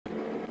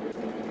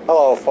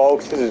Hello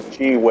folks, this is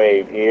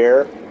Gwave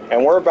here,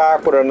 and we're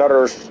back with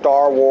another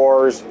Star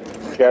Wars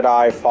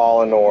Jedi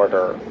Fallen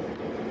Order.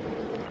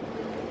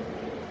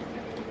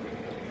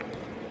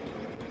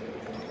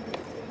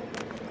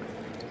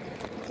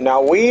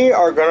 Now we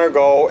are gonna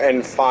go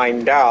and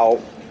find out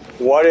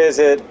what is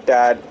it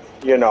that,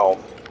 you know,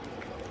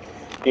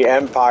 the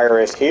Empire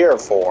is here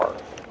for.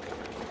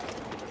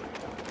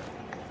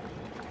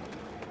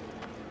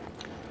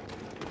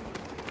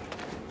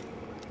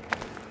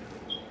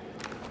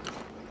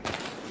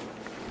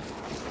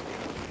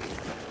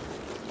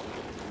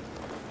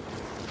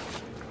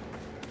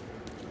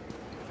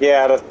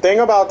 Yeah, the thing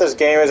about this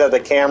game is that the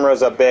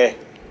camera's a bit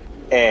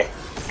eh.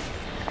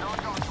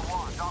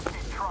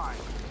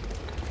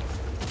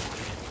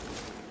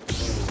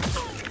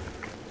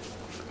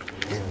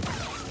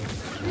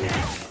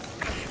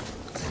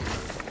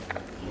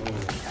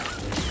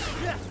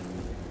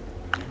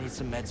 I need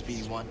some meds,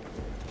 BD1.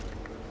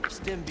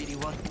 Stim,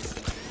 BD1.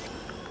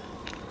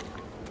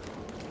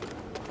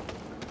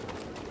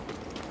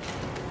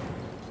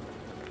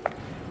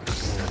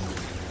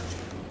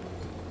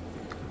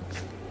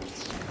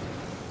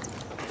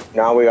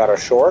 Now we got a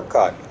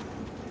shortcut.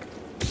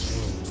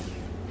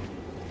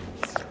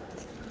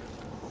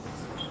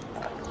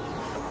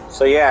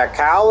 So yeah,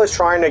 Cal is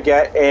trying to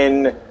get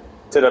in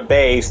to the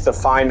base to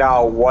find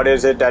out what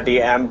is it that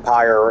the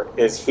Empire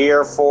is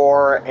here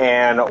for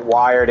and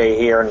why are they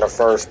here in the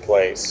first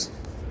place.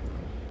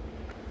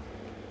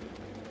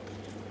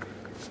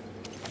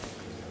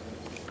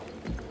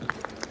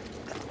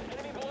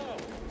 Enemy below.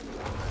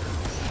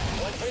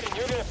 One hit and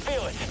you're gonna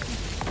feel it.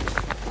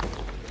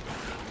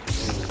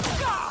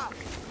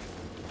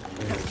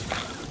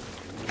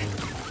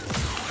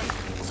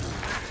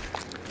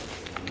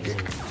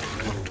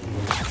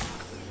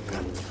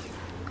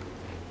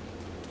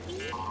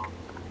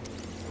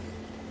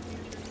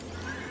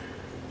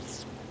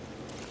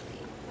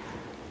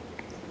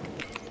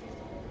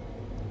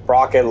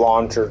 Rocket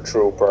launcher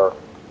trooper.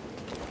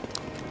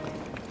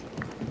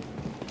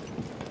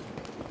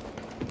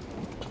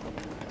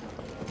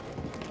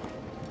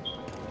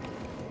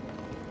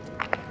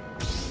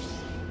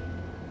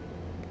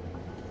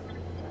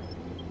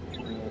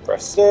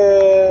 Press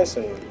this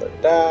and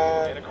put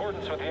that. In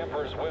accordance with the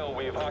Emperor's will,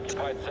 we have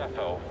occupied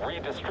Zepho,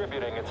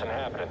 redistributing its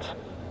inhabitants.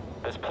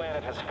 This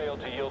planet has failed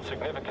to yield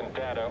significant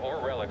data or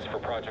relics for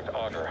Project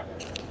Augur.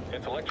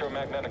 Its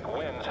electromagnetic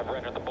winds have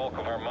rendered the bulk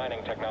of our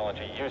mining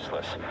technology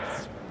useless.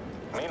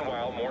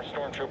 Meanwhile, more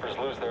stormtroopers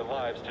lose their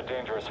lives to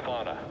dangerous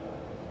fauna.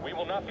 We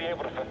will not be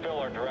able to fulfill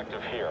our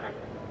directive here.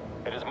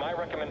 It is my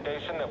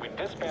recommendation that we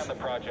disband the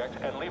project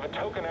and leave a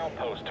token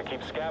outpost to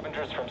keep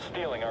scavengers from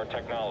stealing our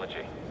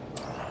technology.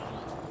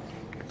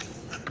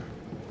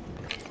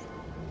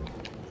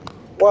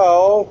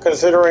 Well,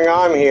 considering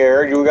I'm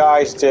here, you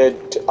guys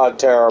did a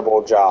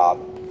terrible job.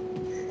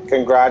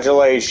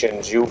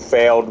 Congratulations, you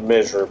failed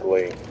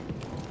miserably.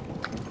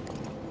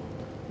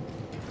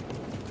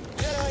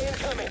 Jedi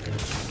incoming!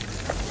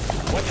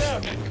 Watch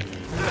out!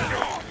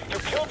 You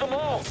killed them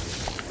all!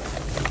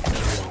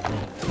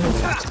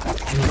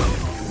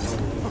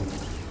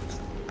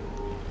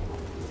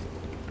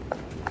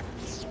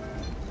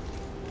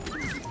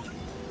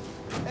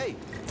 Hey!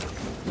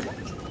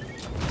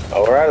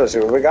 Alright, let's see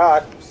what we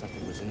got.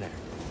 Something was in there.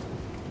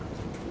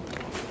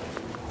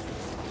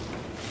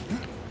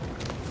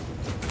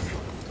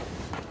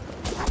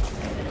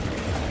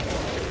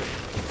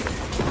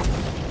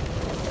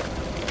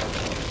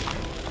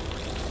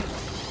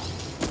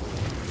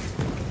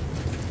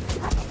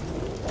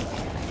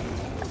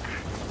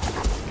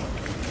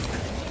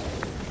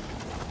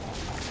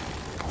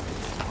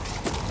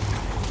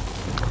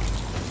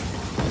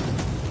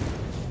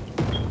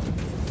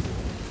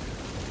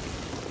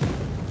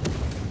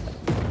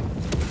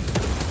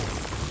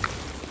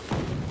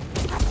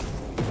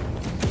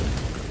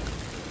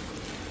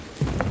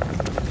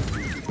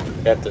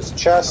 Get this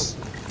chest.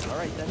 All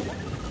right, then.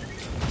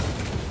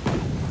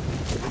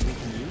 Something we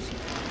can use?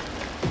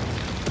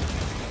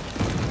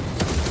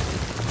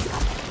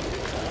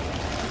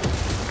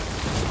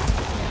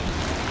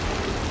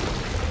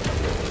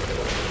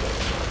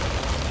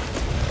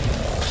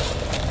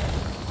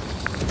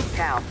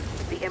 Cal,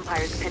 the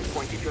Empire's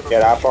pinpointed your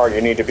Yeah, that part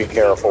you need to be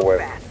careful with.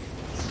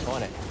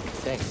 On it.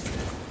 Thanks.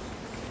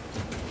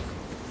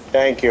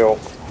 Thank you.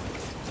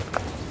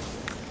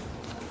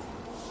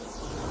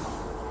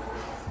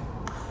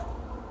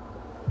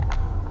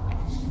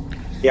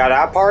 Yeah,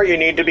 that part you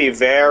need to be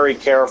very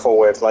careful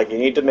with. Like, you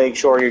need to make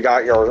sure you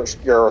got your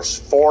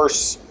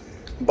force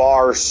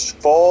bars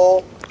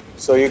full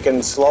so you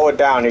can slow it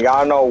down. You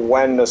gotta know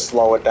when to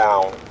slow it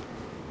down.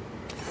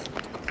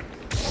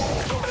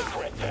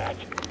 Regret that.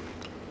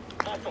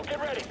 Hostile, get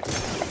ready!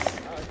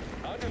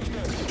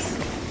 Understood.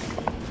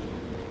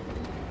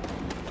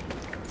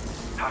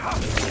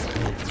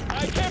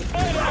 I can't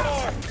fight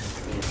anymore!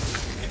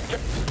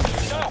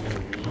 Stop!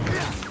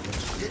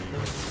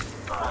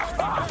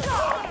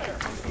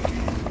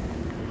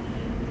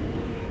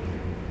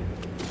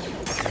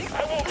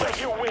 I won't let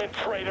you win,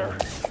 traitor!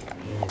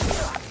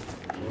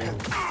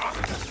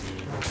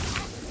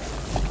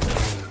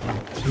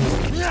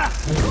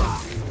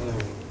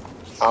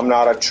 I'm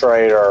not a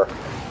traitor.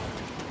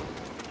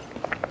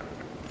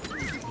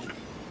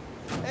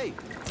 Hey!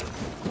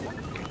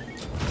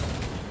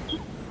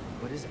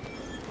 What is it?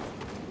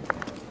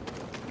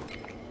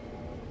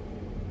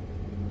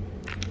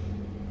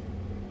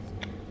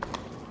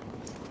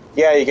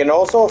 Yeah, you can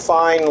also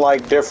find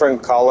like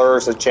different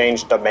colors to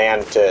change the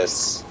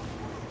mantis.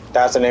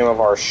 That's the name of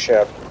our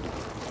ship.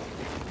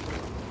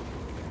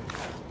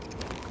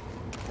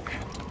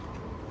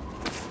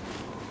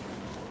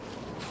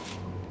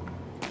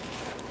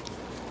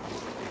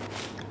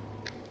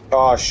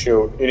 Oh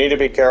shoot, you need to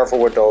be careful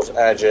with those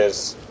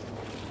edges.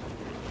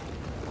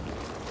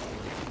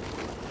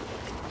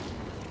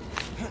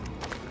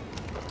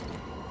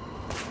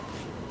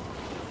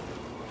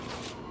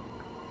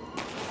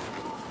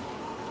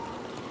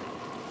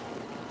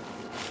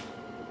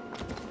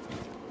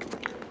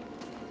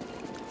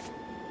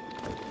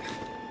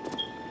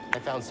 I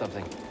found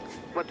something.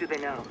 What do they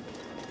know?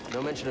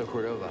 No mention of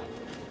Cordova.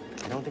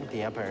 I don't think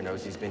the Empire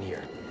knows he's been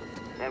here.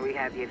 Then we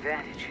have the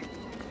advantage.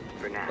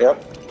 For now.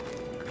 Yep.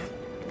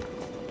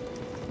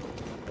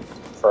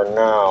 For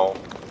now.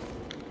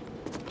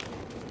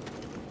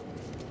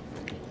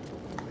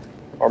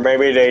 Or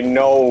maybe they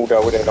know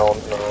that they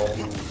don't know.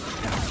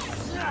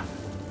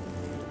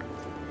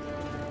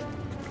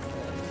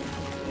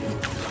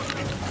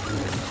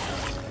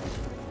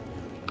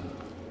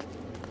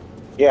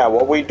 Yeah,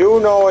 what we do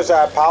know is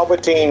that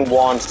Palpatine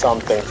wants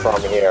something from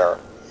here.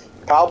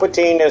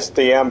 Palpatine is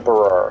the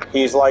Emperor.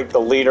 He's like the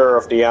leader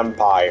of the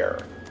Empire.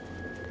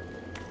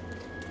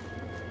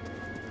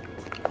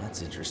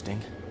 That's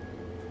interesting.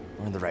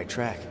 We're on the right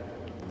track.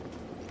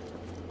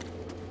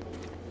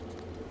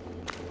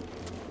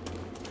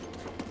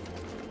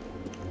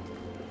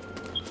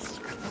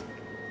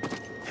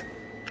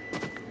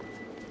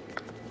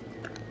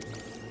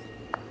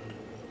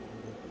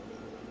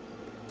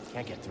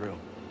 Can't get through.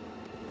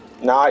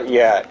 Not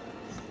yet.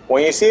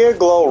 When you see it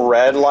glow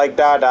red like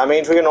that, that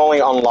means we can only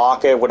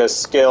unlock it with a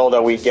skill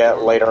that we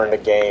get later in the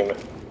game.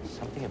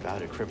 Something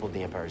about it crippled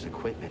the Empire's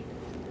equipment.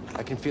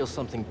 I can feel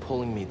something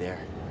pulling me there,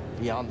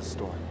 beyond the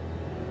storm.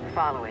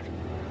 Follow it.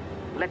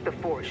 Let the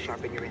Force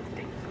sharpen your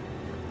instincts.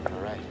 All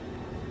right.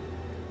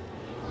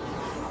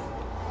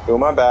 Do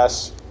my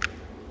best.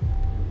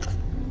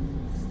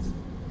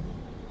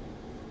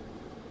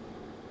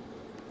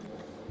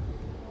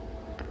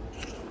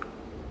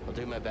 I'll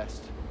do my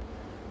best.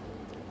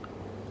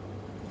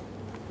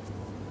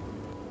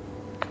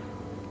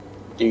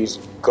 These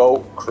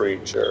goat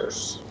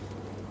creatures.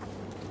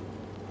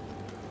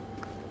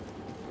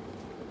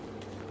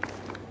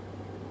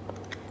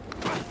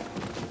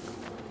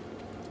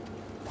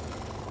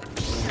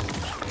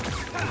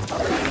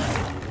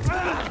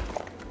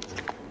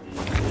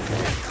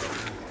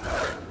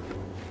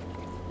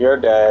 You're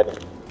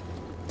dead.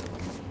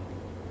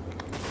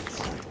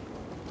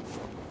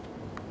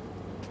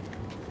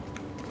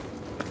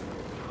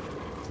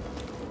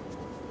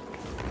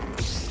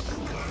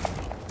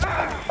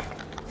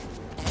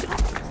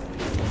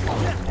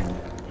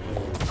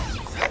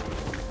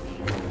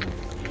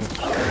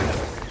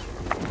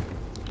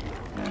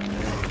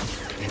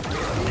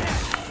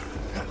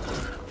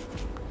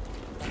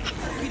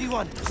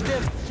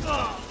 Stim!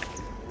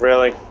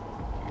 Really?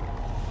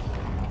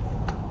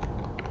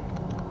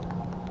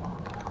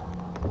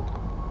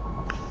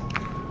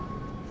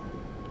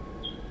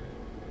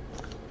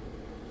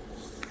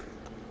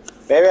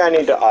 Maybe I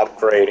need to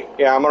upgrade.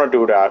 Yeah, I'm gonna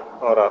do that.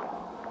 Hold up.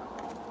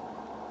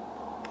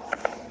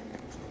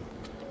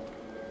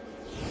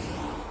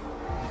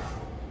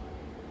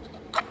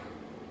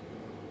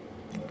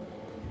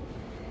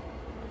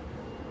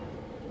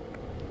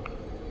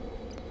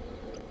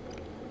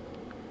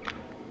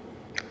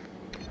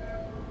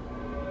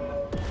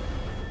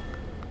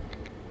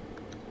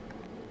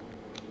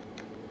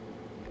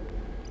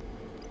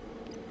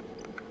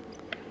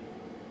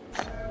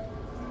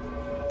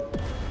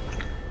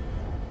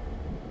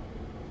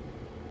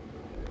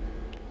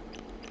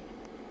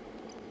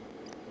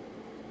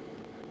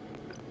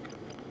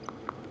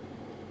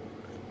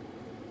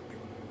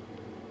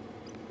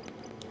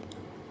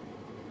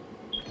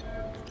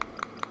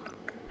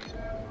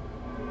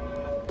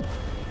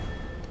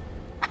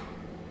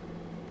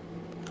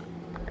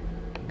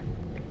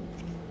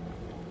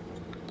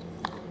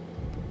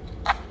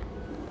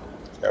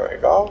 There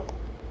we go.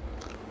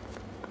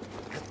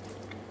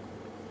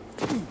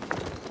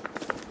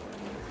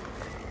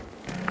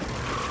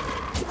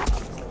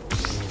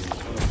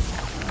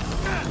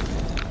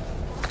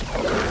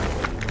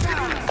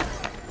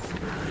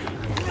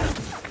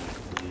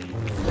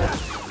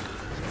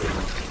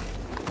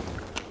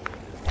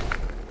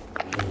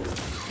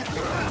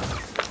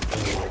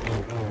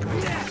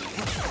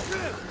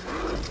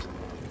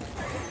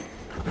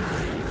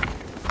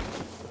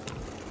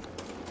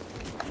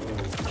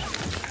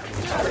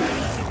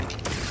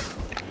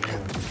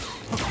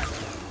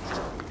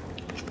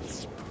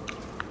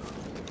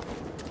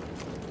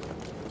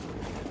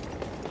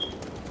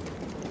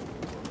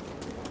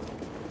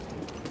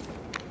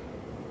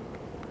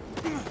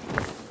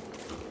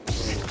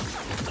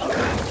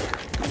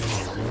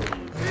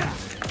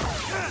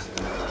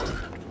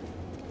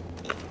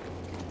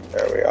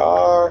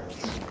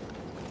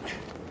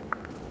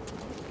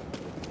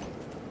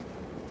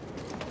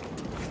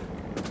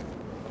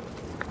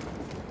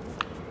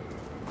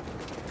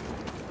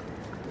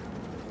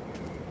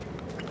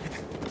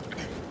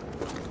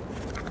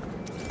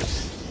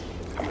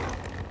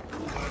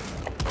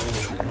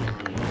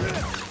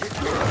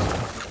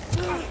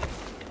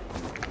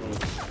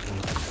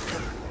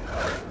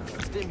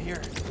 him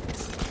here.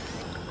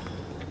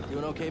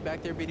 Doing okay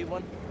back there,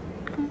 BD1?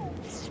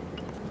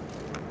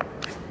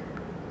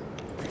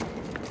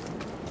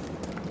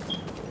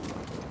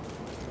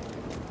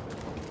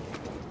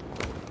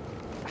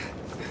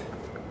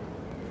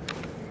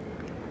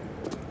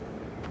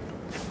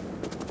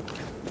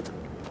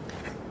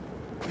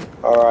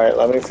 Alright,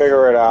 let me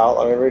figure it out.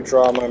 Let me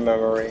redraw my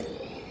memory.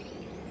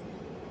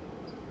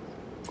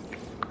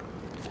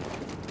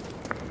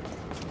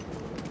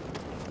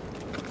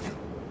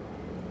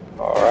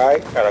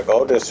 Alright, gotta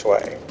go this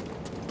way.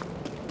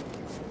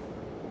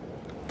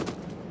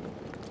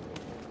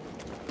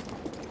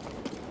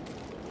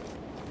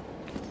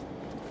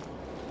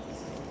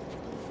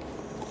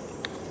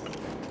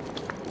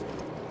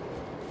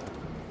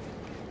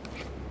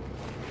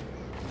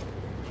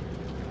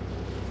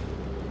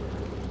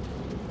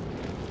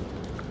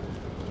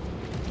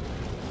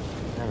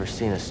 Never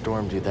seen a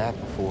storm do that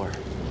before.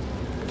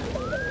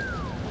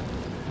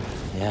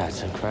 Yeah,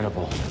 it's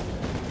incredible.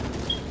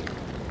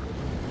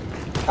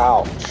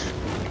 Ouch.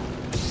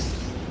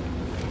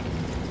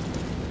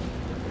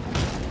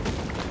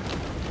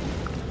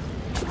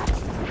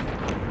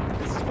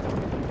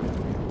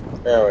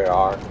 There we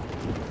are.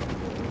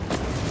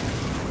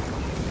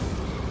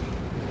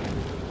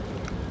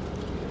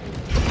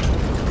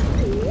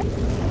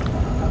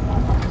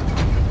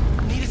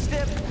 Need a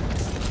step?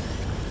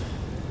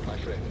 My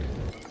friend,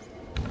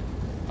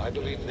 I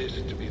believe this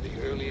to be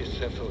the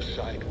earliest Zepho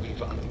site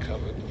we've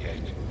uncovered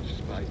yet,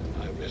 despite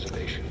my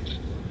reservations.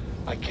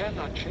 I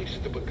cannot chase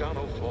the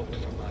Bogano vault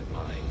from my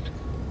mind.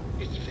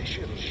 Its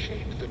visions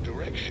shape the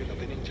direction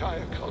of an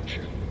entire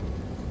culture.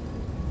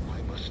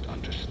 I must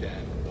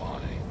understand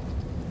why.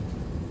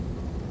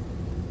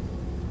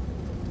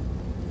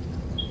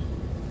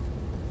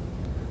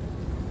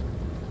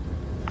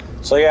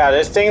 So yeah,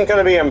 this thing's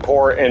gonna be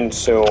important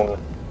soon.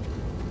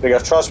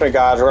 Because trust me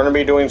guys, we're gonna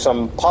be doing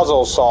some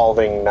puzzle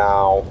solving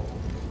now.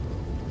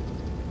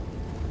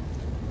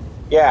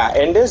 Yeah,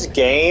 in this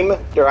game,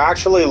 there are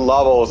actually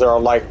levels that are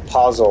like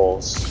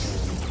puzzles.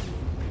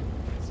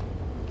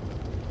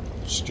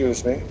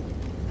 Excuse me.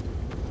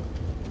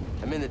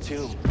 I'm in the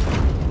tomb.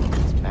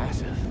 It's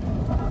massive.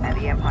 And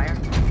the Empire?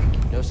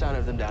 No sign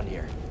of them down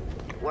here.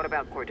 What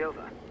about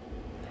Cordova?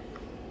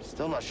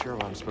 Still not sure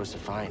what I'm supposed to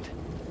find.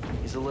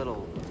 He's a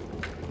little...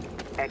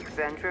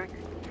 Eccentric?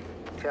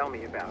 Tell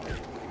me about it.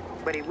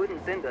 But he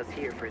wouldn't send us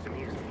here for his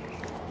amusement.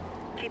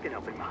 Keep an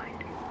open mind.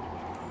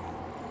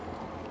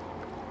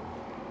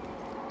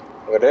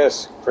 Look at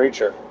this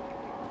creature.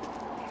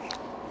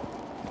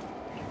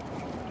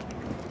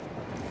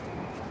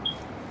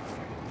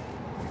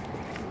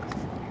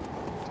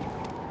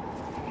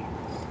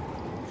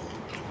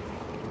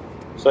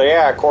 So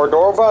yeah,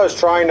 Cordova is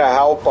trying to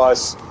help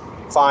us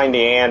find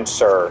the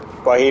answer,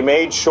 but he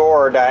made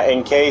sure that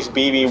in case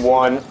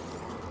BB-1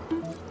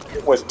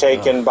 was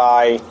taken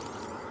by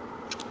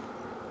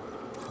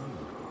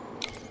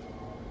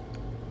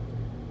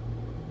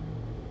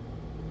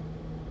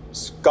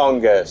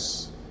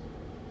Skungus.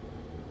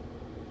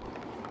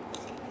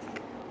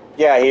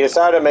 Yeah, he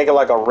decided to make it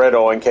like a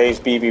riddle in case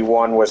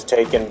BB-1 was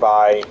taken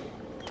by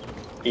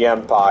the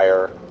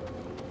Empire.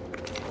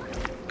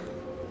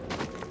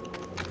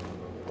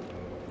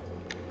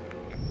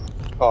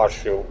 Oh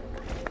shoot,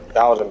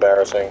 that was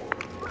embarrassing.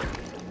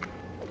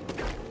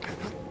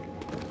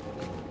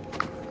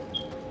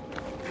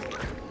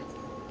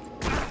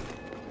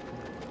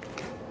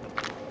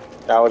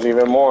 That was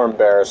even more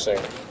embarrassing.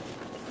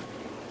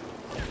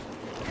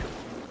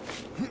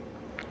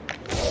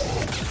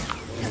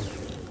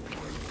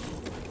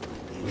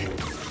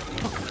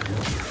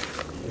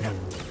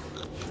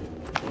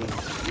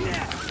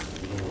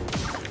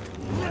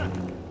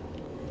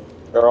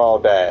 They're all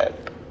dead.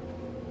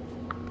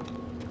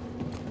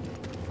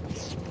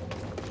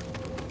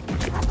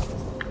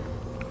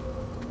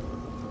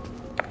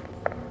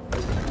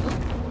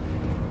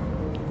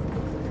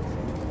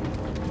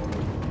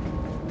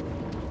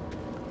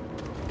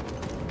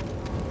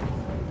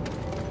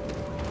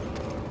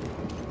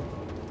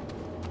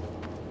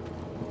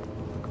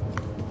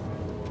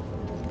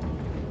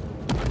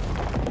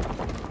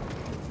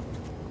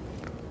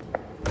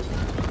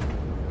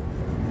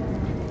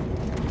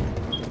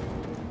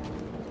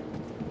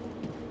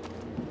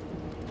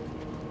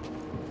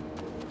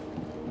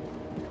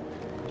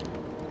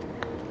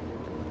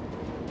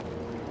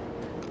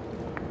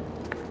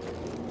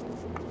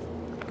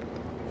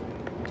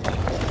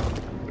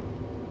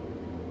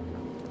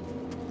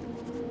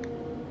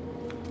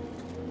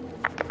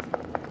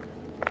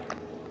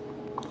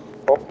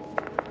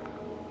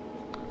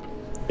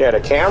 Yeah, the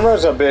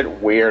camera's a bit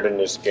weird in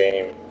this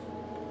game.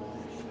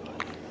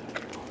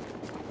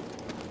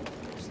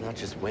 It's not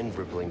just wind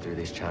rippling through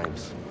these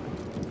chimes.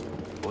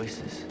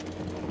 Voices.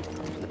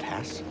 From the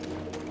past?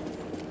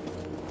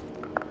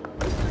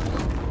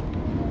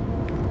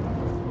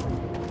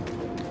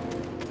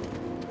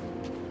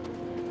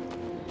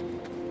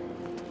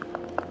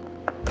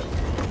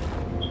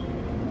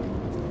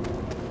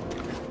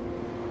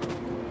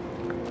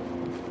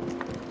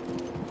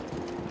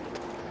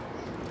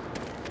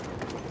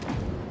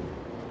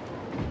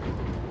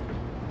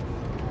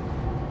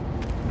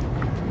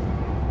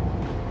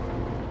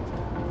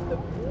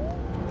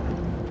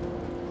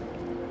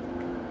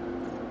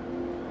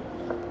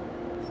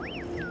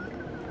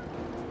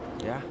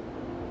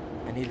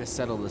 I need to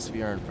settle the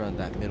sphere in front of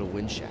that middle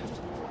wind shaft.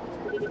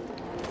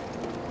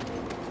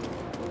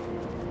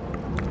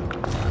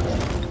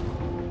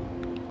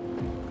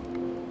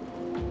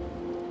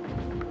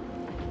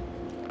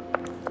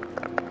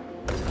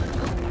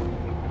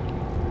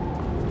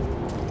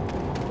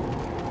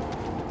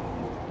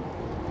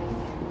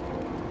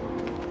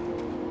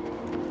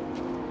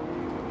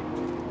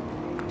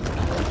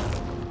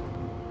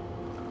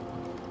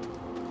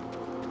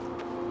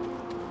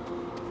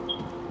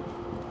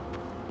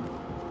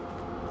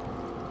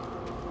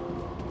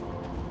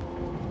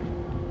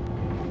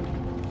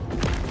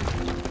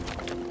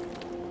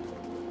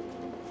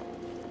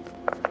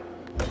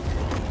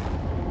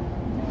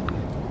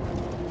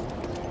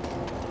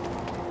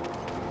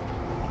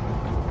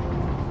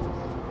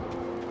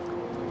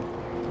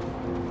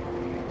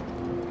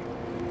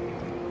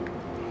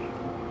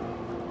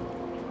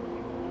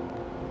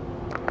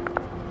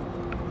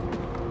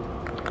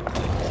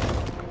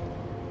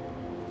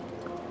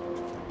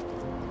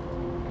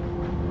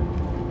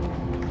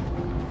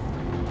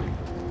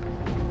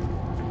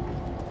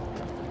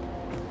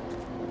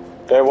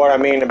 That's what I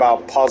mean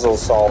about puzzle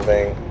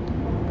solving.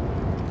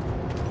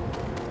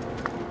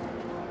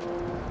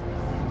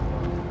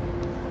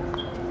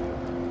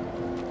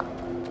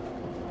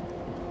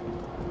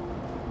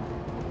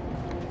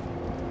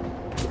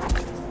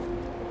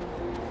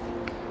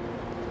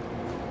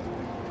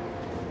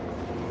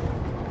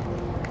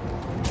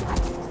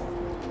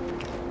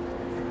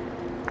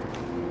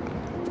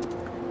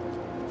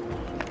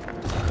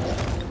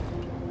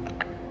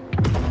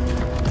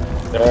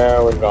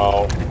 There we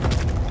go.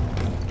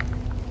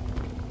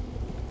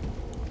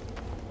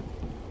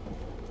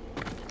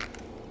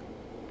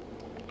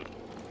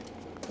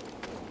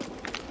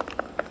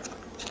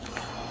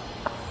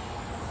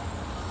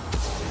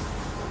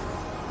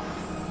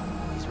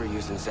 These were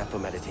used in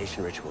Zeppo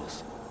meditation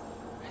rituals.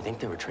 I think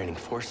they were training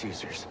Force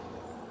users.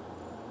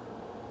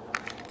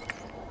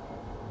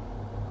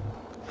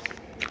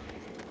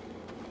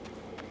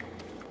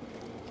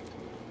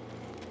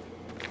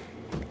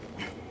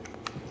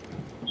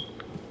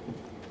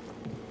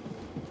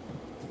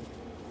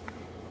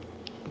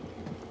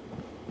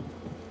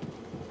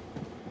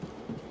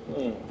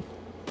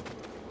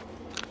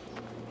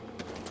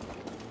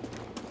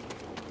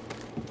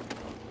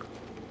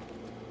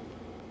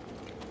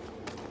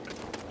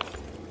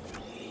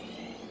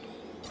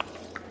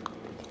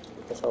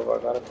 So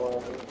I gotta go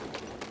ahead.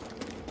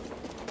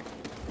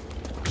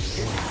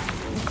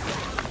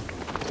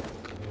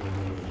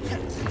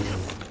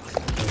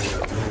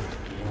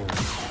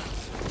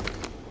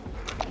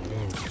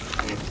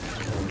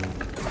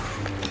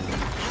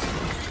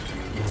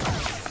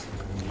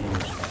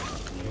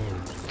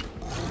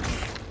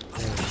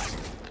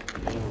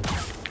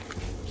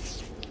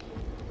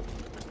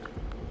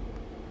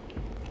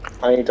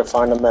 I need to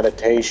find a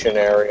meditation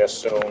area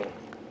soon.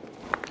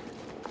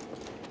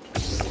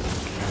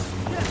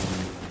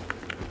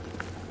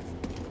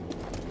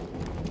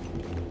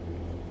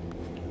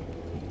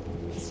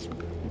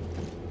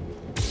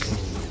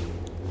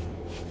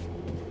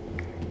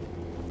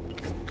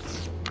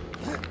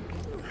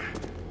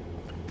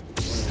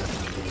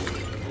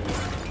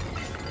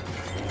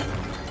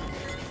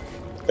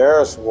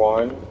 There's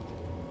one.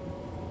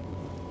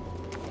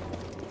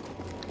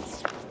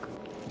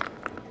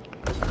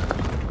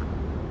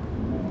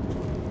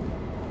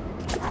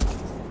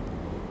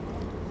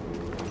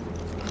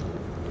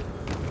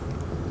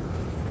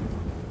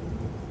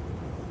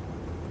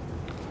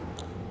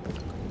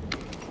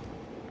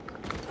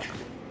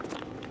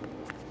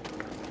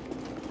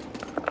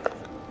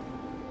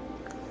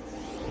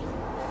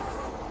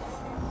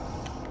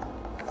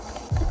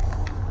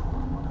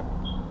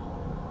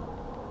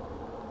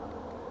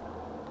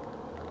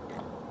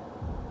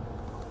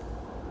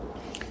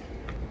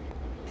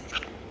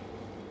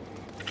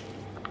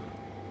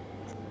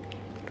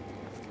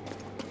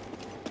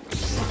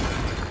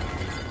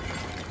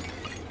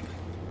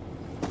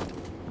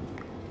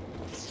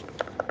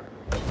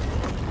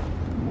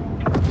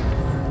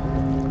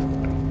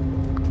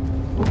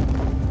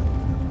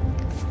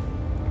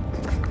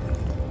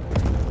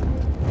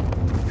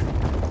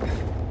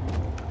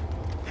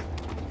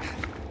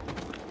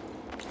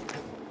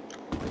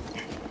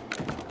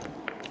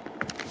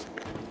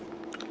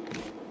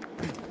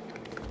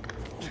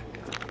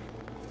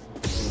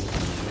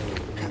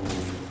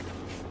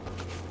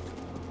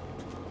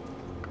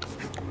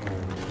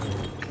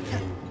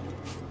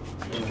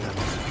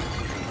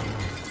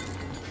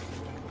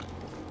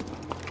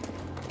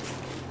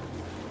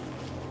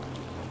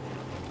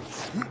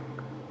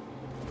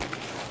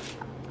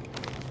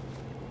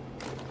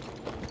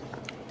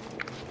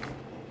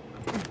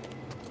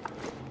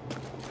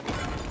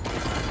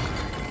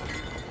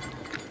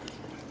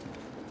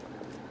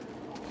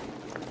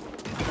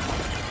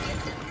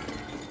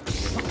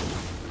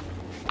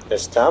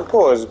 This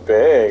temple is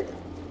big.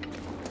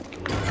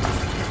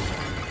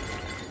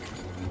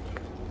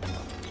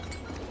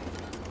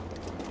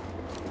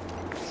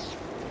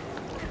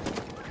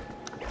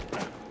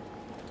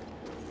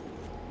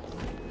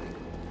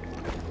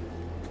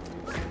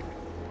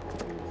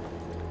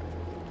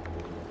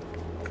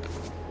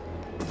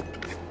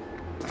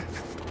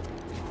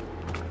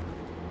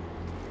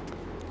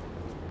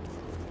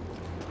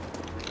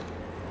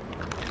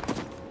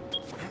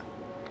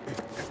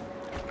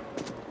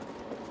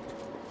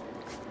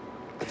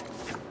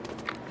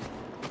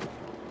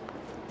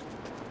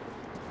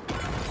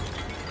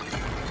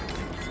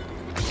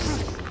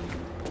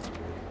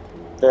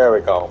 There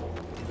we go.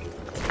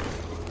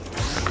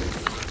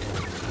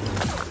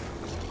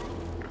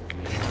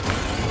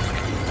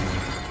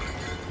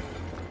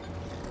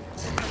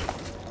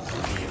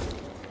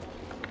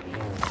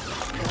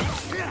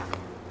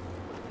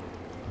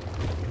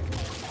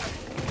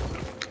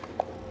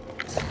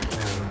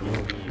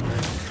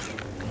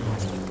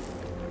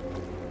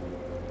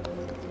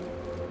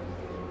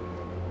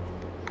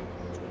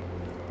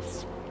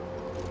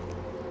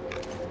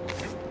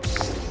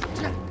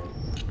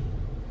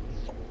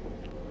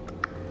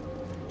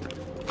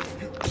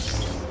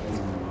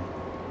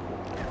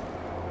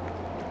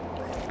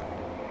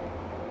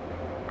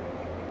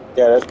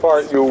 Yeah, this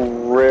part you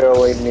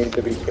really need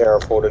to be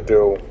careful to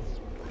do.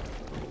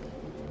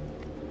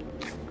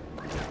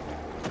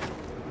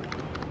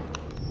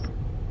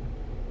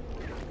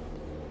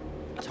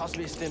 Toss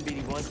me a stim,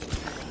 BD1.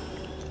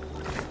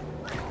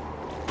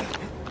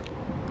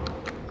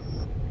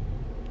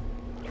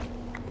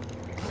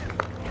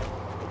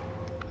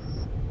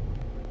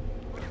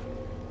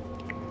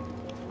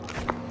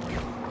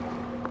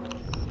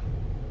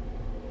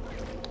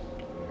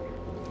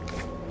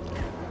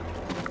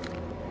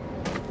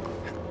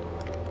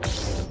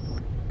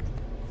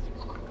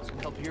 Some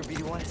help here,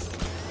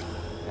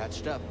 BD1?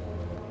 Patched up.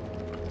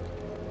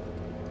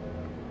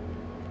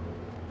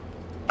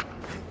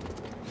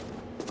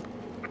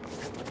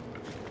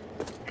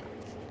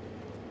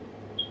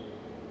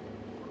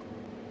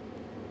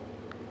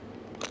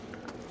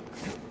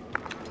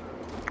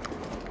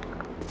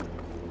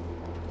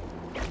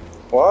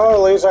 Well,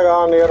 at least I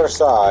got on the other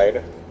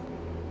side.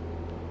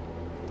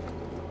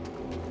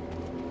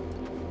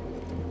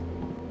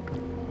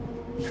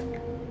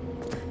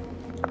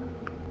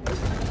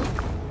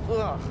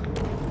 Ugh.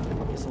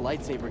 Guess a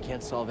lightsaber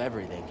can't solve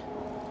everything.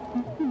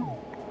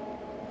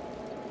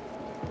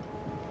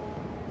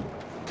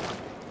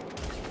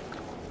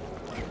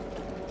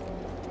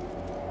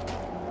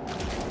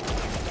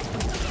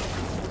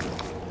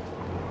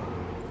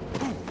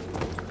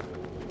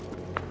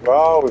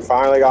 Well, we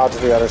finally got to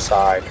the other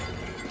side.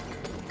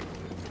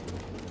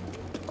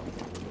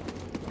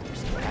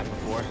 Seen that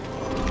before.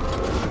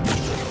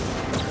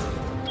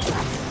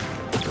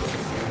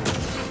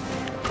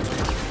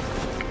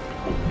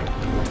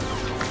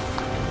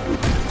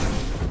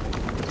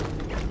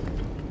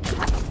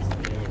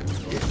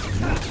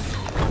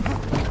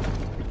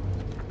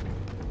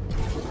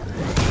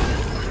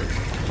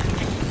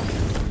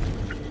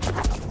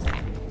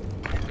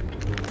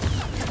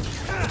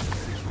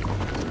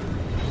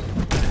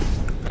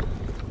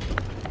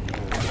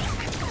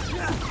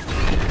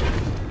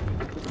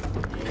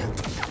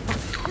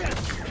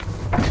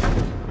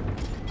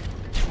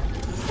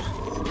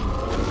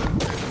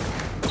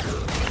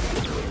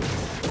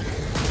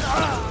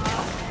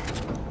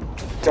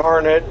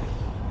 Darn it.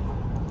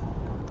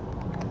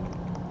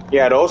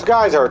 Yeah, those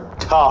guys are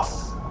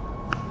tough.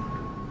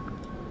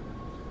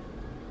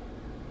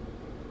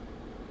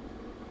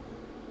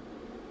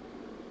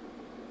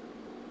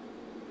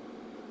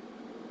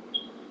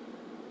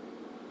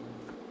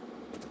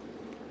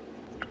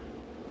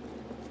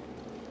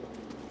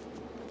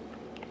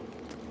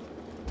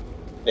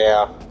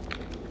 Yeah.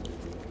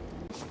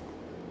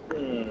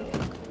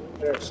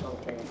 There's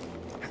something.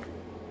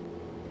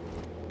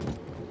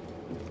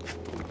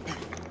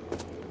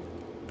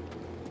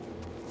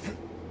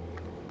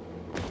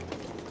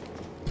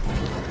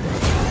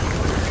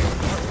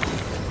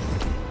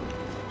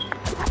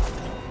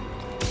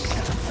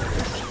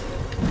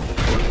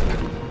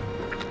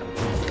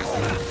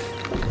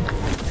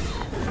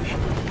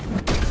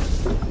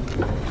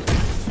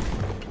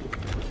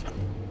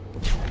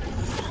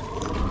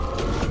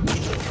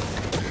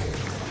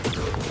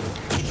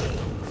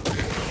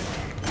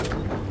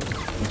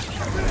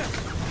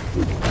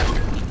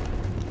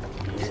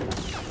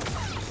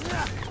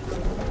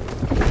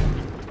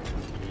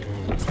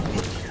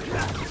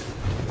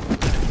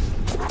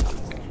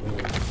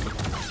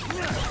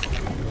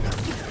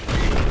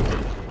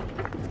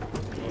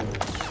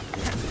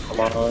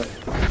 Come on.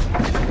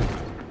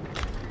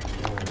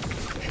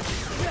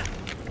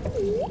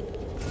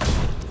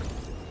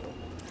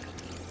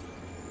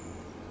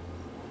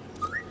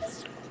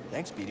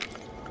 Thanks, BD.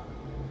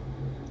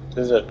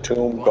 This is a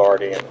Tomb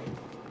Guardian.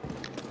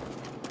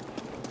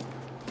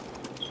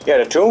 Yeah,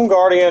 the Tomb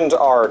Guardians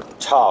are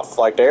tough.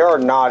 Like, they are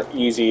not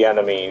easy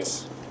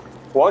enemies.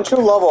 Once you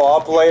level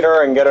up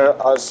later and get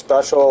a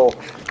special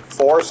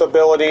force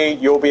ability,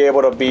 you'll be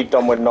able to beat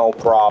them with no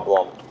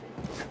problem.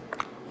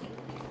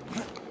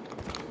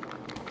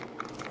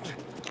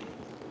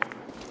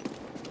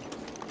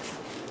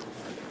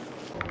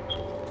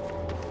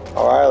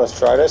 Alright, let's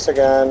try this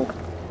again.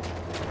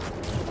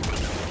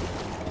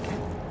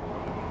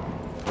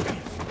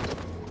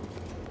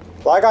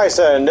 Like I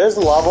said, in this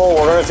level,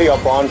 we're going to see a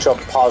bunch of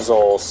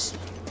puzzles.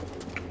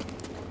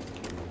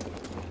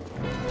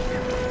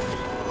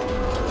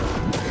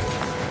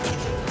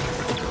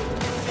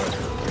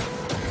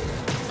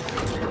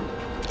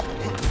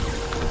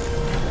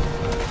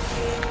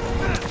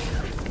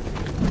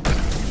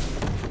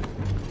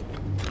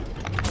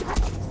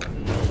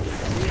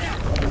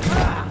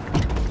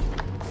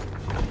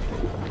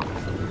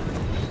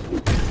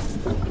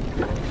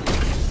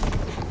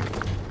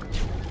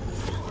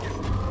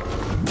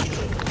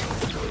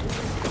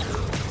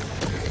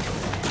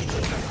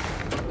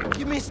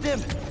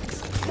 him!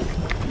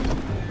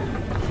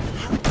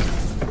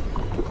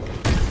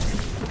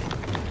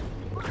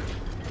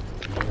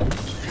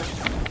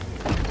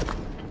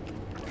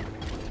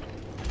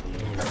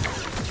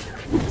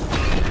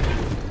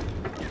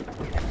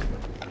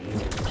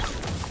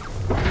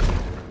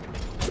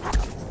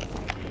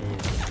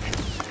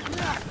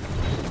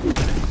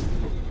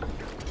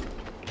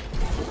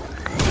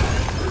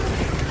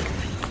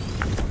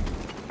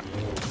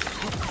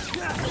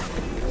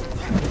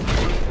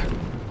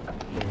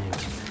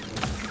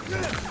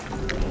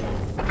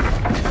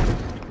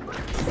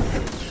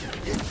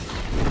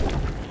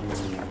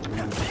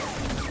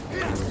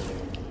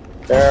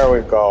 There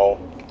we go.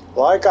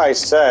 Like I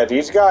said,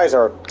 these guys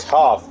are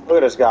tough. Look at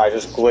this guy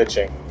just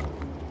glitching.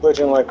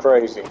 Glitching like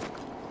crazy.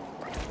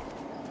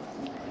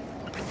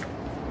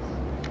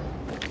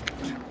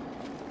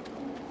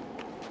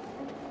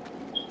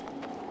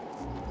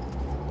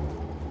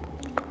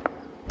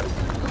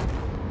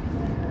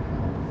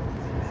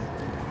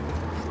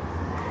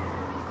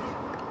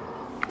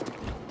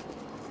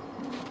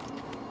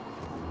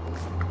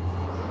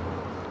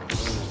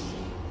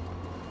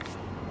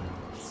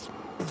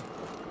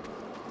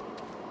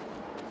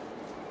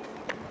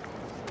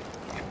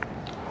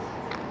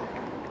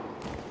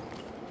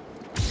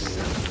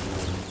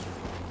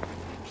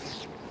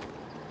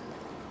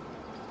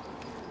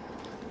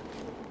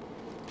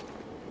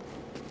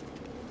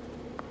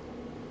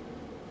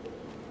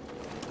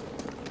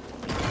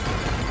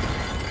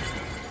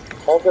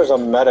 Hope there's a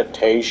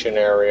meditation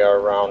area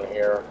around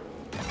here.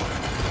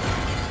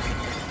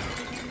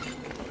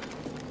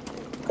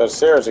 Because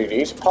seriously,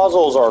 these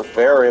puzzles are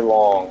very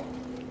long.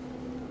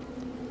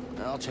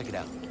 I'll check it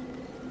out.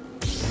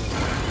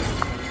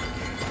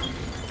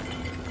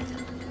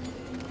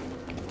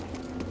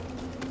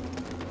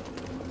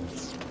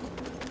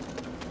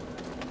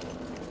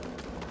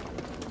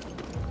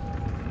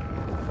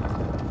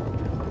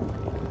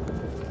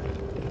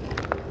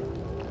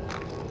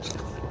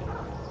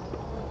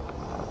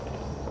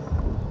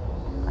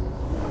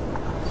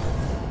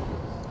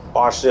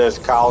 Watch this,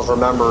 Kyle's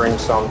remembering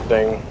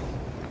something.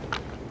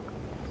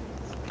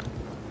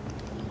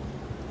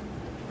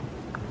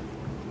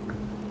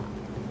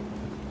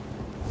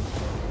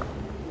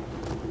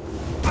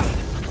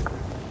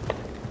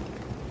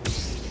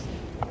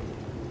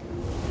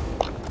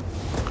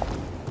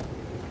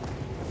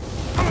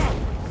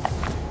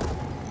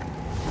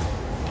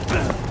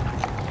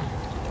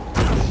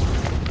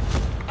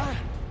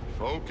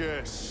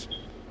 Focus.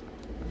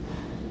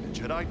 The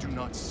Jedi do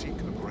not seek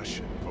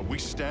aggression, but we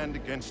stand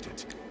against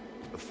it.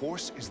 The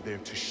Force is there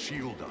to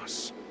shield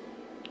us.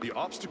 The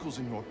obstacles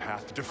in your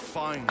path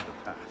define the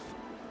path.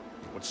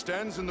 What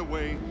stands in the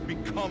way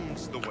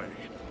becomes the way.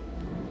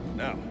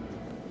 Now,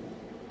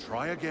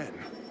 try again.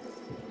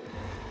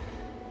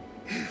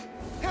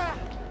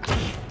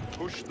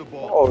 Push the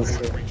ball Oh,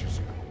 before it shit. reaches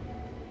you.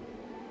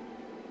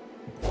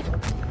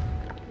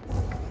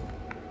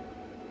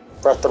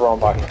 Press the wrong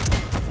button.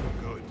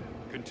 Good.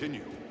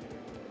 Continue.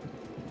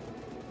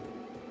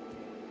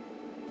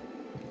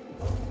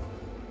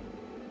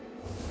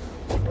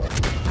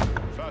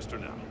 Faster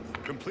now.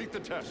 Complete the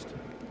test.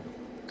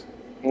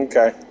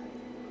 Okay.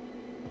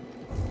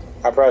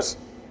 I press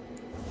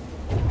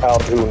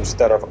L2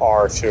 instead of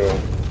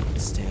R2. It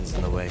stands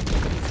in the way,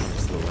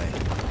 becomes the way.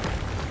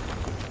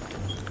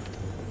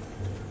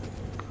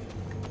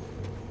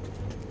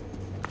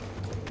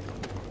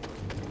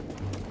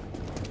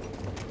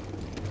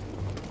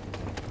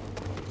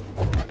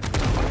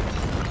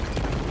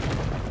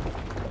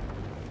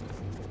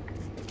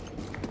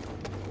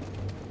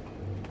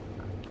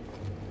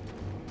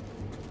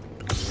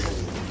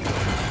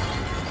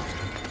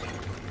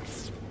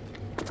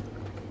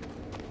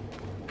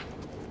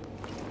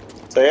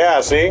 So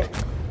yeah, see?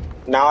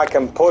 Now I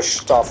can push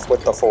stuff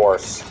with the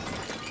Force.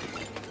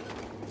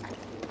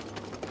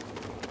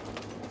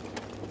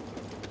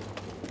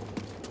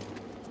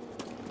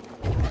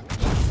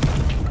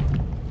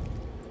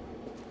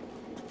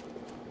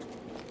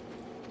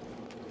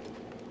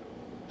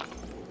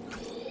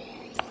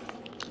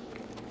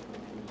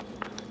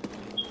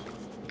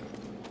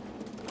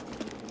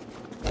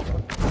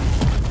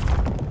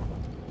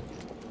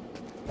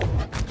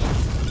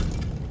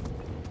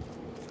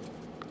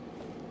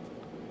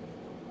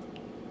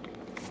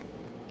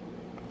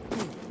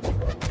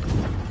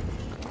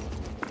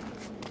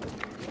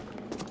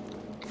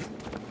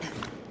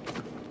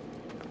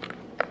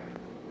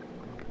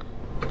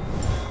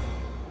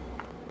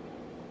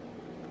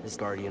 This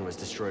Guardian was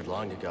destroyed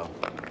long ago.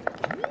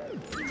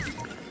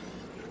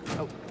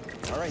 Oh,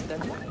 all right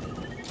then.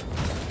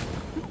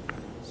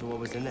 So what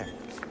was in there?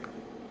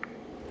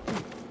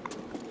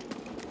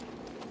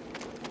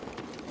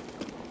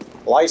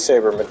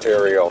 Lightsaber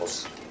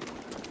materials.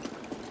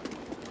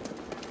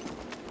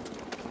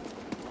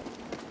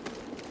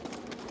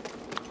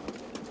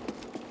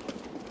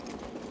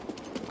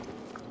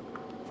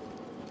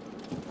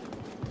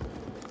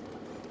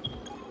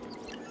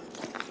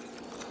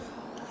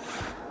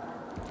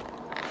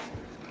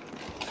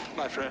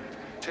 My friend,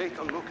 take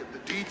a look at the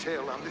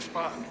detail on this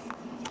bark.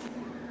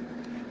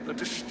 the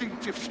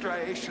distinctive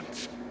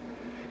striations.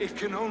 It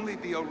can only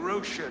be a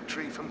Rosia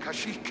tree from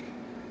Kashyyyk.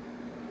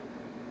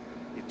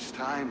 It's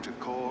time to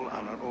call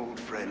on our old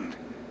friend.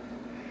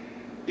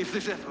 If the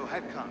Zepho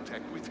had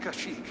contact with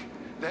Kashyyyk,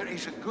 there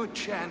is a good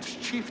chance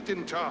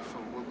Chieftain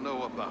Tarful will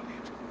know about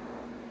it.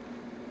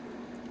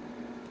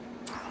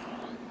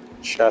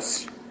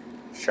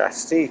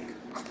 Kashyyyk.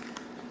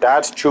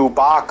 That's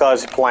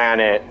Chewbacca's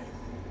planet.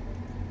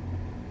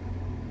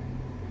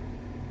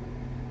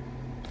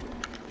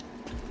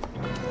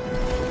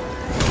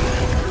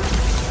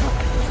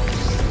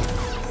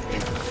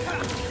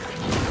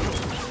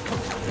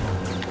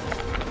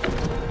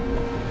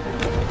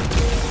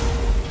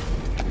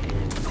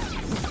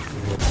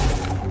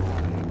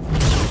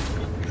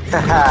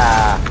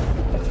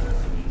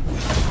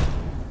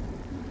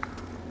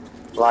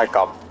 Like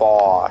a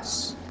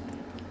boss.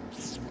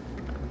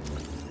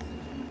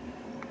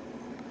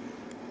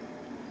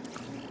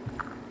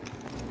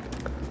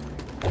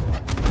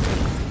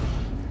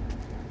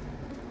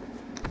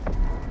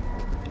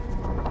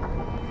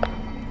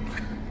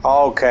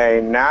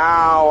 Okay,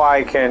 now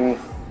I can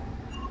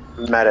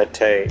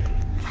meditate.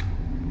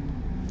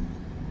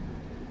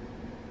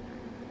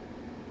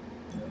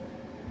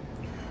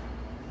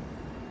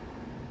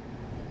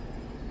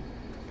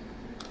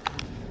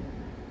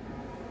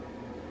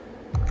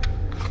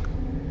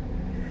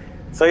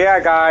 So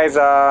yeah, guys,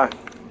 I'm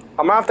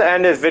gonna have to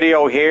end this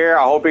video here.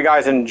 I hope you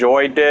guys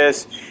enjoyed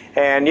this.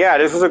 And yeah,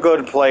 this was a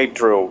good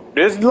playthrough.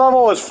 This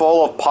level is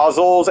full of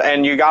puzzles,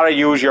 and you gotta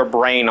use your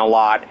brain a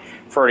lot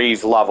for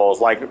these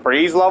levels. Like, for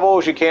these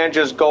levels, you can't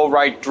just go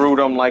right through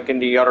them like in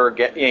the other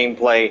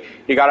gameplay.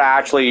 You gotta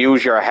actually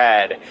use your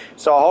head.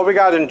 So I hope you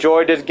guys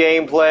enjoyed this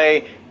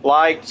gameplay.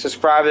 Like,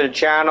 subscribe to the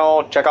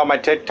channel. Check out my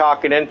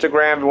TikTok and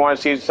Instagram if you want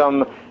to see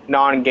some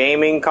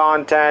non-gaming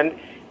content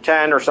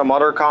or some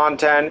other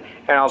content,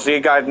 and I'll see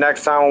you guys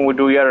next time when we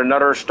do yet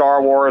another Star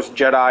Wars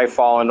Jedi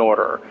Fallen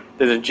Order.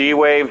 This is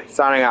Gwave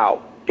signing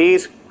out.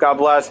 Peace, God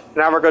bless, and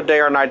have a good day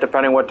or night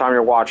depending what time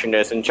you're watching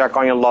this, and check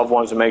on your loved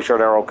ones to make sure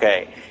they're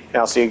okay. And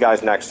I'll see you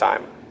guys next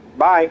time.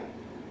 Bye.